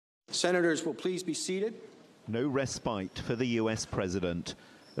Senators will please be seated. No respite for the US president,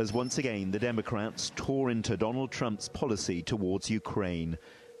 as once again the Democrats tore into Donald Trump's policy towards Ukraine,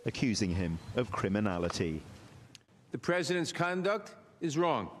 accusing him of criminality. The president's conduct is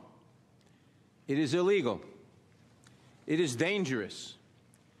wrong. It is illegal. It is dangerous.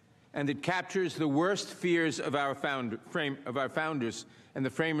 And it captures the worst fears of our founders and the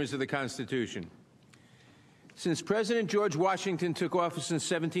framers of the Constitution. Since President George Washington took office in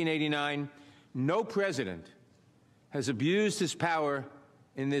 1789, no president has abused his power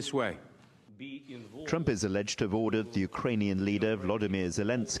in this way. Trump is alleged to have ordered the Ukrainian leader Volodymyr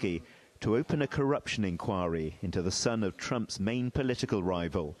Zelensky to open a corruption inquiry into the son of Trump's main political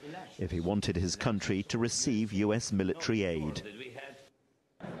rival if he wanted his country to receive US military aid.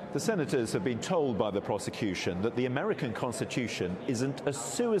 The senators have been told by the prosecution that the American Constitution isn't a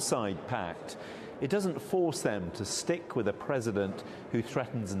suicide pact. It doesn't force them to stick with a president who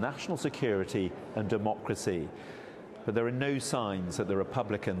threatens national security and democracy. But there are no signs that the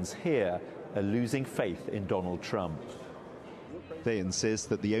Republicans here are losing faith in Donald Trump. They insist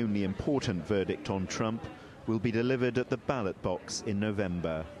that the only important verdict on Trump will be delivered at the ballot box in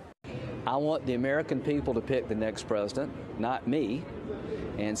November. I want the American people to pick the next president, not me.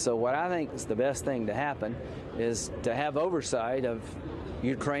 And so what I think is the best thing to happen is to have oversight of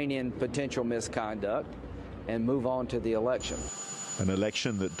Ukrainian potential misconduct and move on to the election. An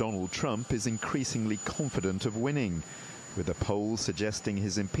election that Donald Trump is increasingly confident of winning, with a poll suggesting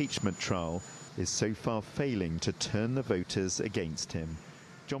his impeachment trial is so far failing to turn the voters against him.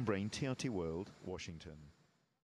 John Brain, TRT World, Washington.